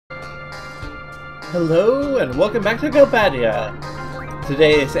Hello and welcome back to Galbadia.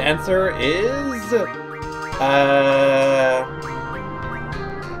 Today's answer is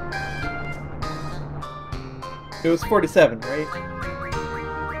it was 47, right?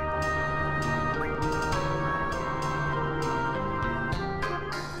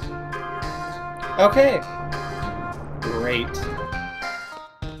 Okay. Great.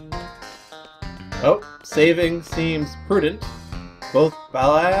 Oh, saving seems prudent. Both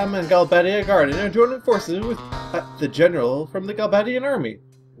Balam and Galbadia Garden are joining forces with the general from the Galbadian army.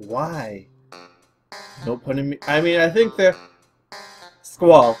 Why? No pun in me. I mean, I think the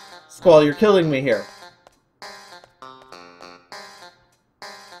Squall, you're killing me here.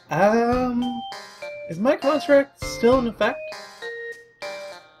 Is my contract still in effect?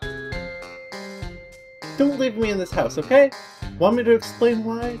 Don't leave me in this house, okay? Want me to explain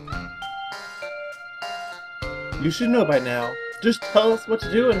why? You should know by now. Just tell us what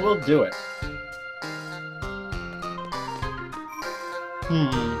to do and we'll do it.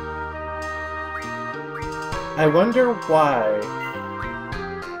 I wonder why.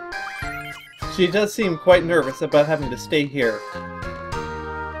 She does seem quite nervous about having to stay here.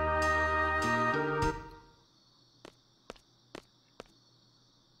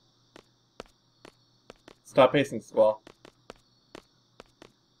 Stop pacing, Squall.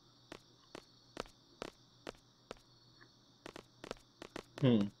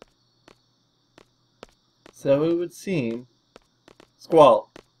 So it would seem...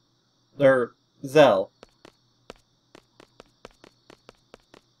 Squall. Or Zell.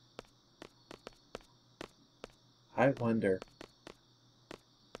 I wonder.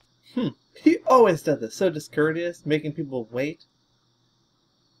 He always does this. So discourteous, making people wait.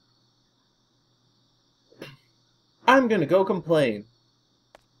 I'm gonna go complain.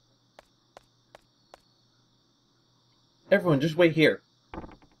 Everyone, just wait here.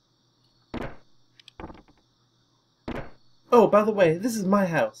 Oh, by the way, this is my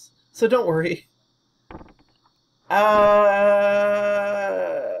house, so don't worry.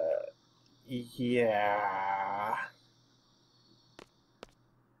 Yeah.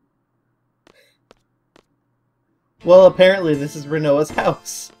 Well, apparently this is Renoa's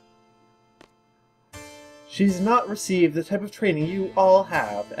house. She's not received the type of training you all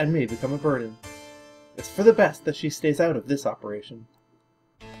have, and may become a burden. It's for the best that she stays out of this operation.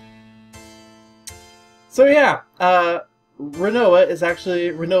 So yeah, Renoa is actually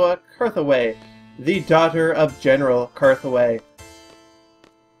Renoa Carthaway, the daughter of General Carthaway.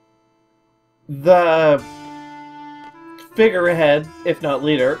 The figurehead, if not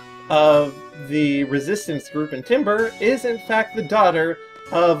leader, of the resistance group in Timber is in fact the daughter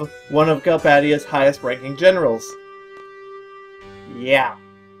of one of Galbadia's highest ranking generals. Yeah.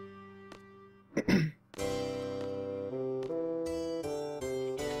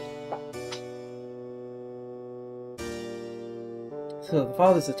 So the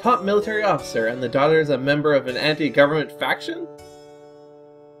father's a top military officer, and the daughter's a member of an anti-government faction?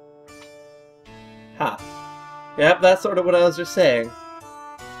 Ha. Yep, that's sort of what I was just saying.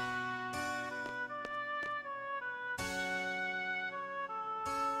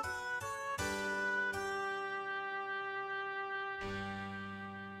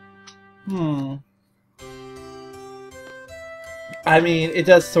 I mean, it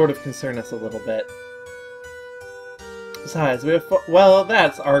does sort of concern us a little bit. Besides, we have... Well,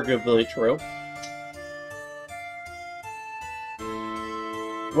 that's arguably true.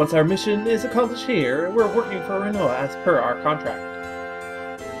 Once our mission is accomplished here, we're working for Renoa as per our contract.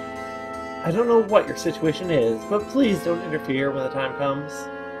 I don't know what your situation is, but please don't interfere when the time comes.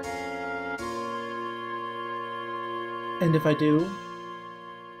 And if I do?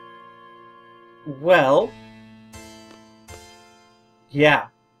 Well... yeah.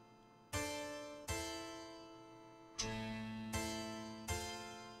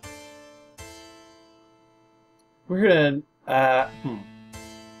 We're gonna,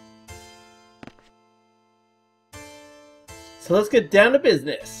 So let's get down to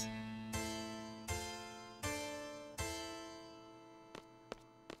business.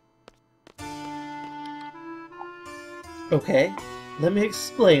 Okay, let me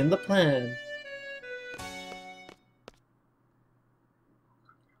explain the plan.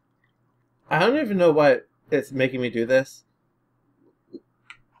 I don't even know why it's making me do this.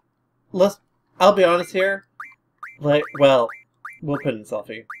 I'll be honest here. Like, well, we'll put in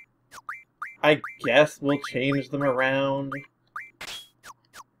selfie. I guess we'll change them around.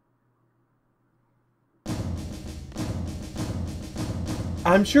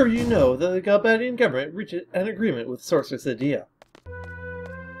 I'm sure you know that the Galbadian government reached an agreement with Sorceress Adia.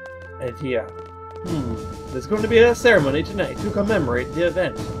 There's going to be a ceremony tonight to commemorate the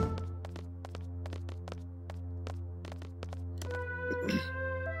event.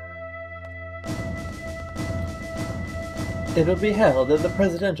 It'll be held at the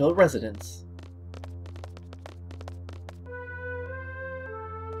presidential residence.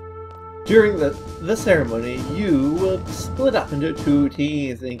 During the ceremony, you will split up into 2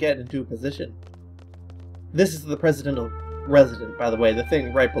 teams and get into position. This is the presidential residence, by the way, the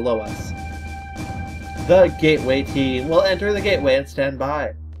thing right below us. The gateway team will enter the gateway and stand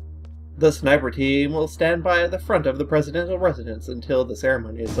by. The sniper team will stand by at the front of the presidential residence until the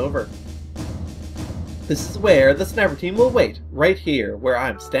ceremony is over. This is where the sniper team will wait, right here, where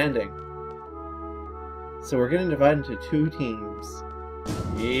I'm standing. So we're going to divide into 2 teams.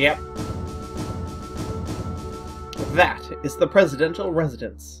 Yep. That is the presidential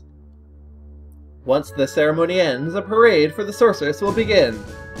residence. Once the ceremony ends, a parade for the sorceress will begin.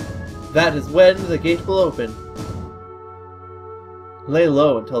 That is when the gate will open. Lay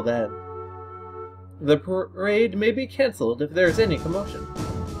low until then. The parade may be cancelled if there is any commotion.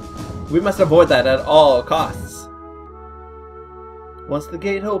 We must avoid that at all costs. Once the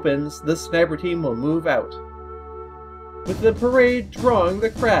gate opens, the sniper team will move out. With the parade drawing the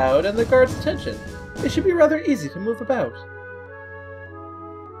crowd and the guards' attention, it should be rather easy to move about.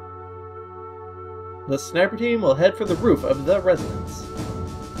 The sniper team will head for the roof of the residence.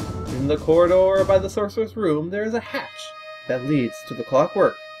 In the corridor by the sorcerer's room, there is a hatch that leads to the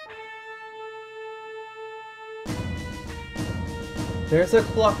clockwork. There's a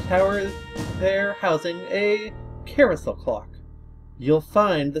clock tower there housing a carousel clock. You'll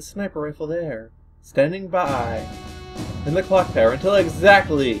find the sniper rifle there, standing by in the clock tower until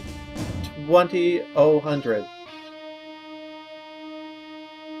exactly 20:00.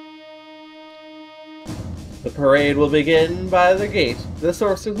 The parade will begin by the gate. The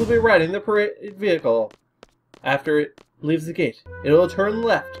sorceress will be riding the parade vehicle. After it leaves the gate, it will turn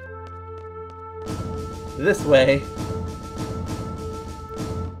left. This way.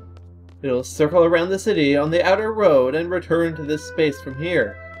 It will circle around the city on the outer road and return to this space from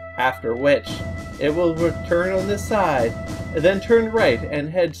here, after which it will return on this side, and then turn right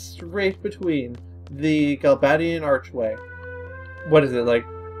and head straight between the Galbadian archway. What is it like?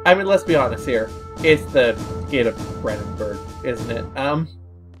 I mean, let's be honest here. It's the Gate of Brandenburg, isn't it?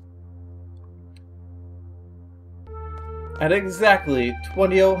 At exactly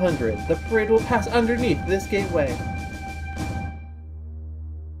 20:00, the parade will pass underneath this gateway.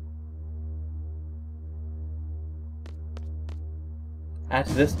 At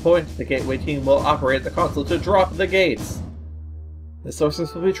this point, the gateway team will operate the console to drop the gates. The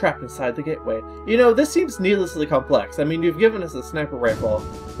sorceress will be trapped inside the gateway. You know, this seems needlessly complex. I mean, you've given us a sniper rifle.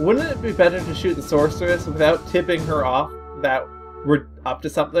 Wouldn't it be better to shoot the sorceress without tipping her off that we're up to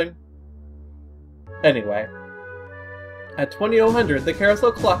something? Anyway. At 20:00, the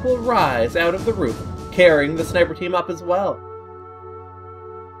carousel clock will rise out of the roof, carrying the sniper team up as well.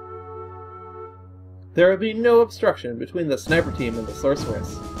 There will be no obstruction between the sniper team and the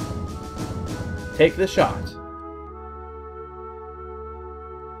sorceress. Take the shot.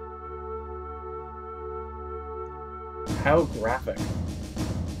 How graphic.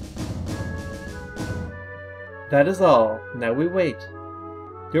 That is all. Now we wait.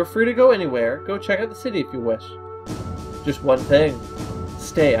 You're free to go anywhere. Go check out the city if you wish. Just one thing.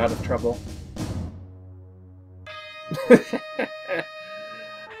 Stay out of trouble.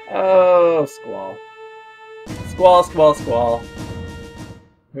 Oh, Squall. Squall, Squall, Squall.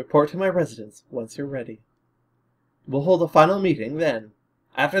 Report to my residence once you're ready. We'll hold a final meeting then.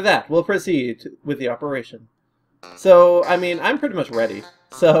 After that, we'll proceed with the operation. So, I mean, I'm pretty much ready.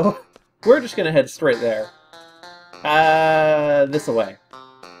 So, we're just gonna head straight there. This away.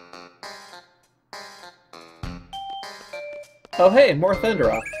 Oh hey, more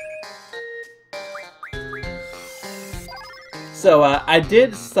Thunderoff. So, I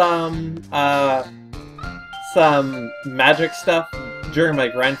did some magic stuff during my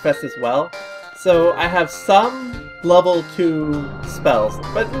Grindfest as well. So, I have some level 2 spells,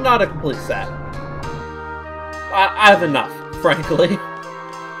 but not a complete set. I have enough, frankly.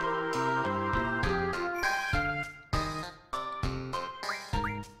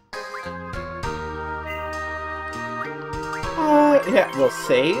 Yeah, we'll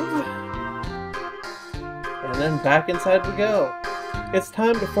save. And then back inside we go. It's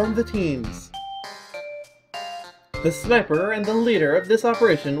time to form the teams. The sniper and the leader of this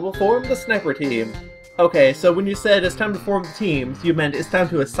operation will form the sniper team. Okay, so when you said it's time to form the teams, you meant it's time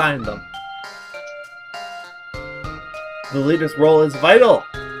to assign them. The leader's role is vital.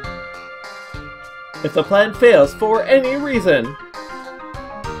 If the plan fails for any reason,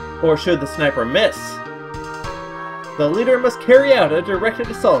 or should the sniper miss, the leader must carry out a directed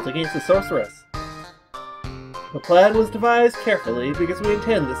assault against the sorceress. The plan was devised carefully because we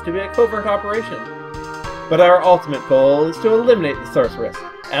intend this to be a covert operation. But our ultimate goal is to eliminate the sorceress,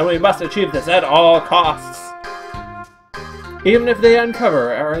 and we must achieve this at all costs, even if they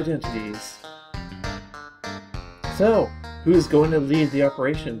uncover our identities. So, who's going to lead the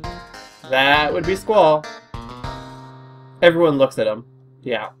operation? That would be Squall. Everyone looks at him.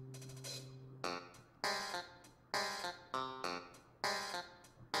 Yeah.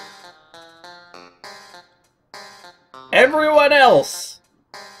 Everyone else!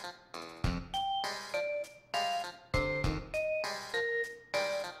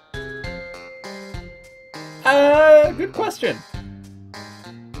 Good question.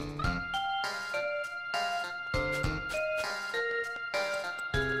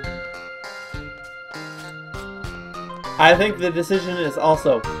 I think the decision is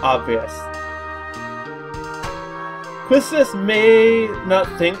also obvious. Quistis may not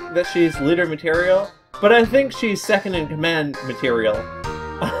think that she's leader material, but I think she's second in command material.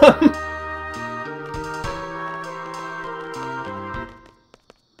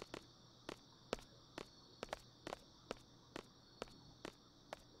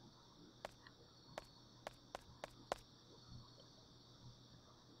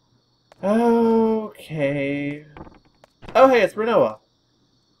 Okay. Oh, hey, it's Renoa.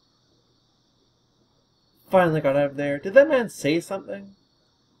 Finally got out of there. Did that man say something?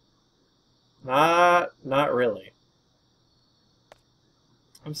 Not really.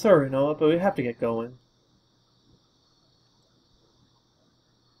 I'm sorry, Renoa, but we have to get going.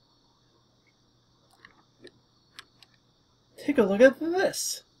 Take a look at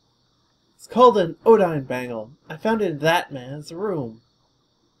this. It's called an Odine bangle. I found it in that man's room.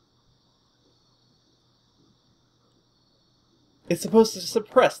 It's supposed to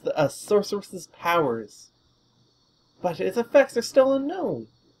suppress a sorceress's powers, but its effects are still unknown,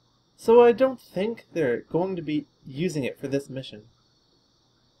 so I don't think they're going to be using it for this mission.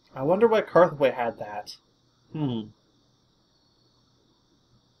 I wonder why Carthway had that.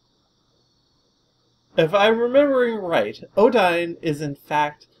 If I'm remembering right, Odine is in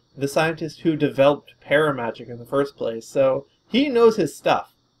fact the scientist who developed paramagic in the first place, so he knows his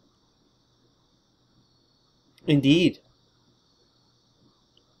stuff. Indeed.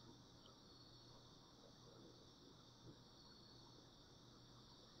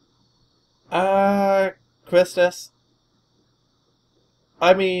 Quistis.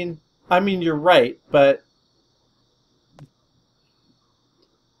 I mean, you're right, but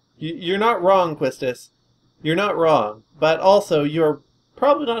you're not wrong, Quistis. You're not wrong, but also you're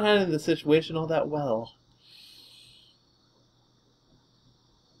probably not handling the situation all that well.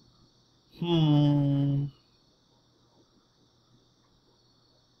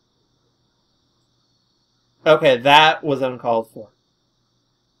 Okay, that was uncalled for.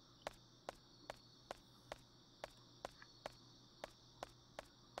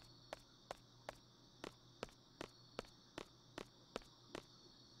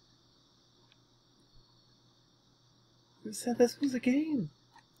 Who said this was a game?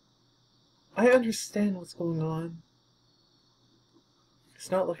 I understand what's going on.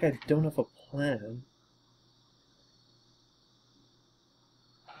 It's not like I don't have a plan.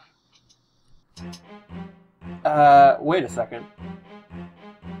 Wait a second.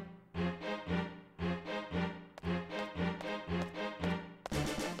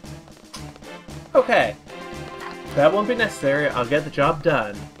 Okay. That won't be necessary. I'll get the job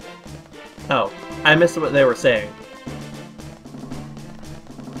done. Oh, I missed what they were saying.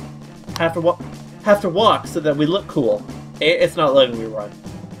 Have to walk so that we look cool. It's not letting me run.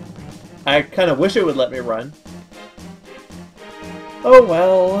 I kind of wish it would let me run. Oh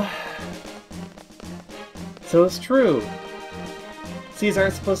well. So it's true. Seas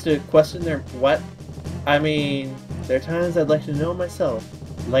aren't supposed to question their what? I mean, there are times I'd like to know myself.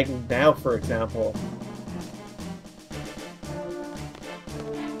 Like now, for example.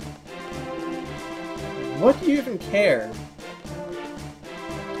 What do you even care?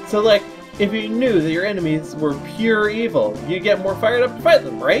 So, like, if you knew that your enemies were pure evil, you'd get more fired up to fight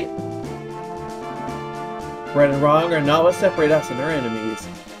them, right? Right and wrong are not what separate us and our enemies.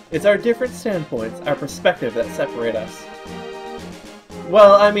 It's our different standpoints, our perspective that separate us.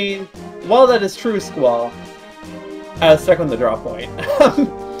 Well, I mean, while that is true, Squall... I was stuck on the draw point.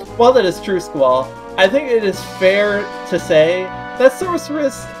 While that is true, Squall, I think it is fair to say that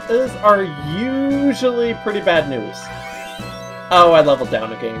sorceresses are usually pretty bad news. Oh, I leveled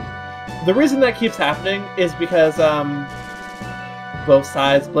down a game. The reason that keeps happening is because, both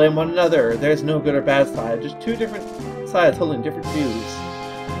sides blame one another. There's no good or bad side, just two different sides holding different views.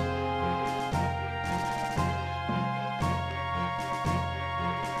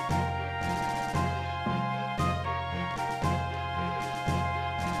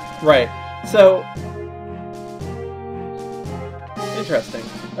 Right. So, Interesting.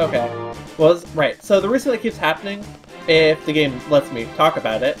 Okay. Well, right. So the reason that keeps happening, if the game lets me talk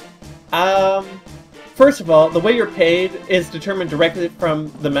about it, first of all, the way you're paid is determined directly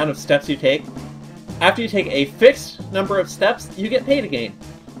from the amount of steps you take. After you take a fixed number of steps, you get paid again.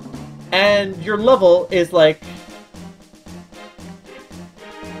 And your level is like,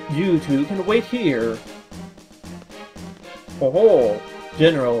 you two can wait here. Oh,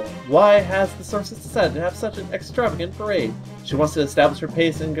 General, why has the Sorceress decided to have such an extravagant parade? She wants to establish her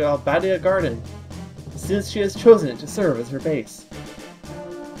base in Galbadia Garden, since she has chosen it to serve as her base.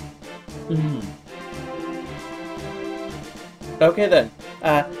 Okay then.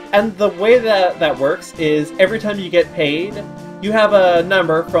 And the way that works is every time you get paid, you have a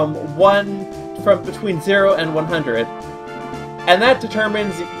number from between 0 and 100. And that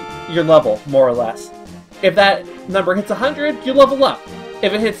determines your level, more or less. If that number hits 100, you level up.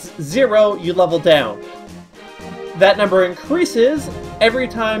 If it hits 0, you level down. That number increases every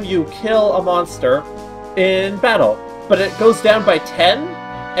time you kill a monster in battle, but it goes down by 10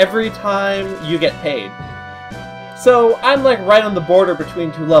 every time you get paid. So I'm like right on the border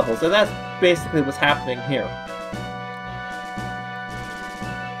between two levels, and that's basically what's happening here.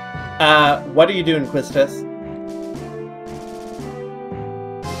 What are you doing, Quistis?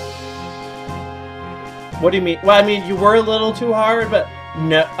 What do you mean? Well, I mean, you were a little too hard, but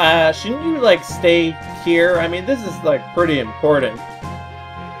no, shouldn't you, like, stay here? I mean, this is, like, pretty important.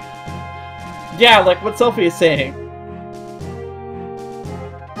 Yeah, like what Sophie is saying.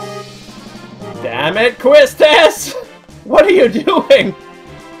 Damn it, Quistis! What are you doing?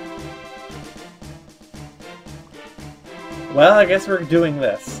 Well, I guess we're doing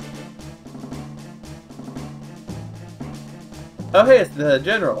this. Oh hey, it's the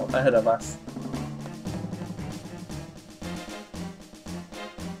General ahead of us.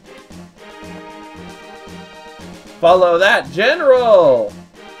 Follow that General!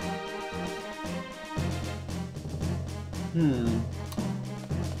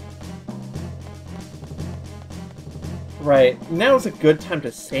 Right, now's a good time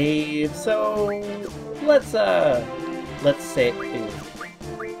to save, so let's save.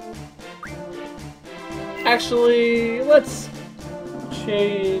 Actually, let's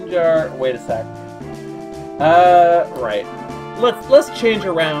change our, wait a sec. Right. Let's change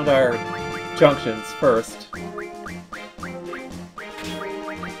around our junctions first.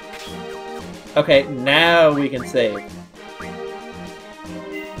 Okay, now we can save.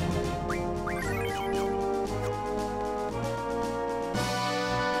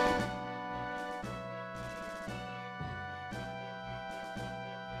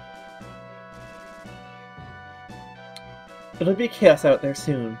 It'll be chaos out there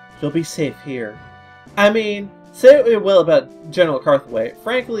soon. You'll be safe here. I mean, say what you will about General Carthaway.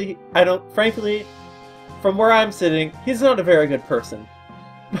 Frankly, from where I'm sitting, he's not a very good person.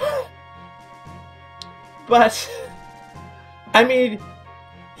 But, I mean,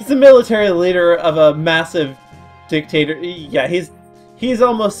 he's a military leader of a massive dictator. Yeah, he's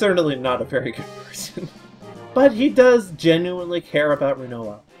almost certainly not a very good person. But he does genuinely care about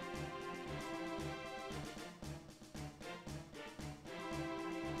Rinoa.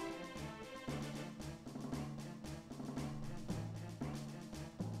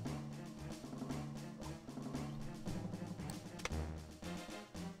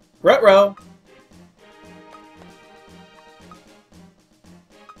 Ruh-roh!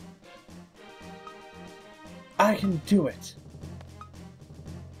 I can do it!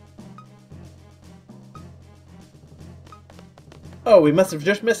 Oh, we must have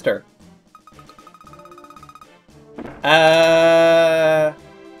just missed her.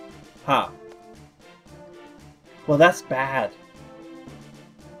 Huh. Well, that's bad.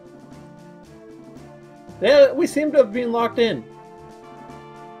 Yeah, we seem to have been locked in.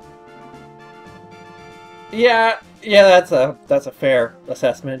 Yeah, that's a fair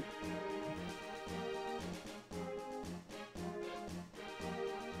assessment.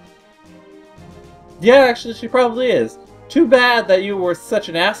 Yeah, actually, she probably is. Too bad that you were such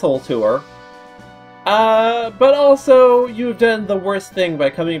an asshole to her. But also, you've done the worst thing by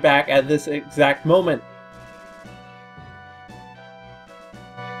coming back at this exact moment.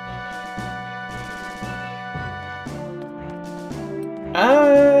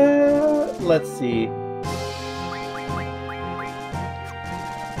 Let's see.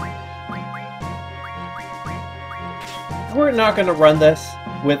 We're not gonna run this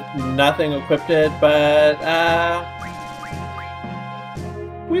with nothing equipped, but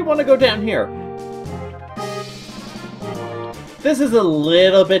we want to go down here. This is a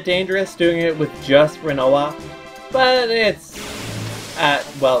little bit dangerous doing it with just Rinoa, but it's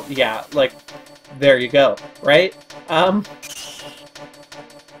well, yeah, like there you go, right?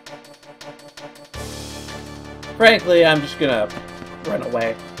 Frankly, I'm just gonna run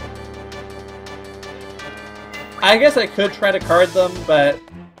away. I guess I could try to card them, but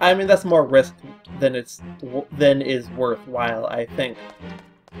I mean that's more risk than is worthwhile, I think.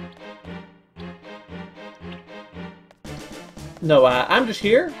 No, I'm just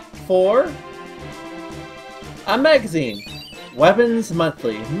here for a magazine. Weapons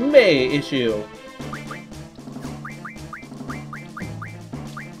Monthly, May issue.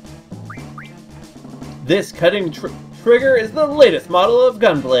 This cutting trigger is the latest model of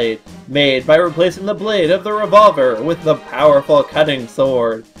gunblade, made by replacing the blade of the revolver with the powerful cutting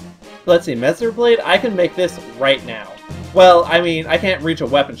sword. Let's see, Messer Blade? I can make this right now. Well, I mean, I can't reach a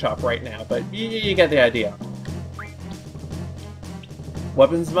weapon shop right now, but you get the idea.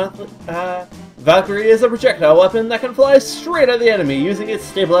 Weapons Monthly? Valkyrie is a projectile weapon that can fly straight at the enemy using its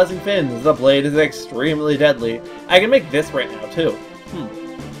stabilizing fins. The blade is extremely deadly. I can make this right now, too.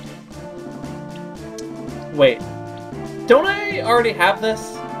 Wait. Don't I already have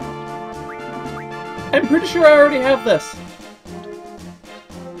this? I'm pretty sure I already have this.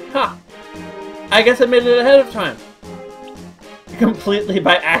 Huh. I guess I made it ahead of time. Completely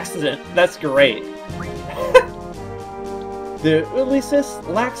by accident. That's great. The Ulysses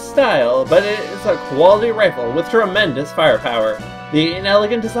lacks style, but it is a quality rifle with tremendous firepower. The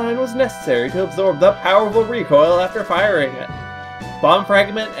inelegant design was necessary to absorb the powerful recoil after firing it. Bomb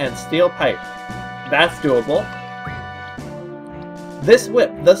fragment and steel pipe. That's doable. This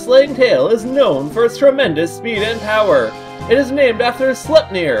whip, the Slaying Tail, is known for its tremendous speed and power. It is named after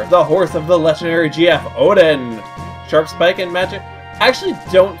Sleipnir, the horse of the legendary GF Odin. Sharp spike and magic. I actually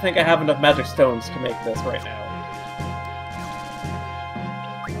don't think I have enough magic stones to make this right now.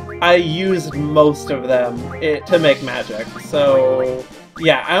 I used most of them to make magic, so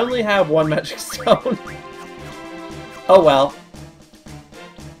yeah, I only have one magic stone. Oh well.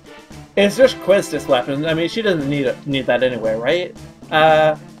 It's just Quistis weapon. I mean, she doesn't need that anyway, right?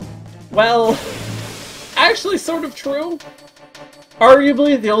 Well, actually sort of true.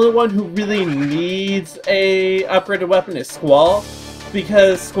 Arguably, the only one who really needs a upgraded weapon is Squall,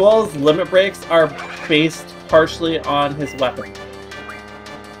 because Squall's limit breaks are based partially on his weapon.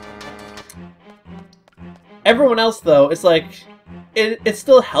 Everyone else, though, it's like, it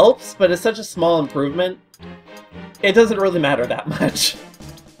still helps, but it's such a small improvement, it doesn't really matter that much.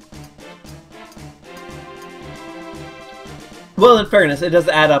 Well, in fairness, it does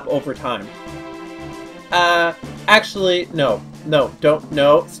add up over time. Actually, no, don't,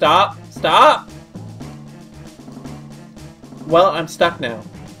 no, stop! Well, I'm stuck now.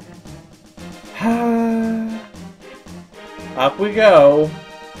 Up we go.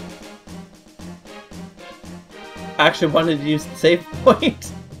 I actually wanted to use the save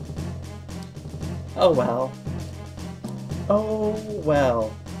point. Oh well. Oh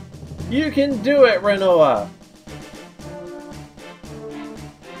well. You can do it, Renoa!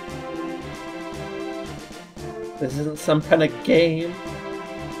 This isn't some kind of game.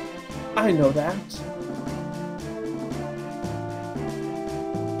 I know that.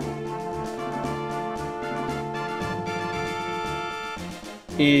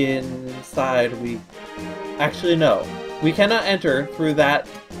 Inside we... Actually, no. We cannot enter through that...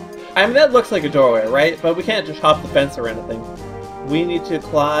 I mean, that looks like a doorway, right? But we can't just hop the fence or anything. We need to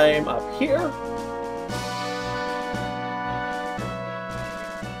climb up here.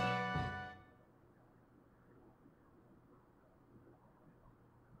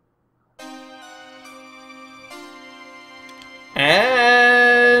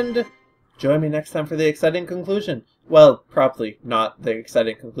 And join me next time for the exciting conclusion. Well, probably not the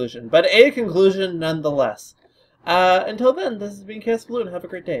exciting conclusion, but a conclusion nonetheless. Until then, this has been Chaos Balloon. Have a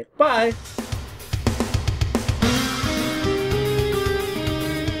great day. Bye!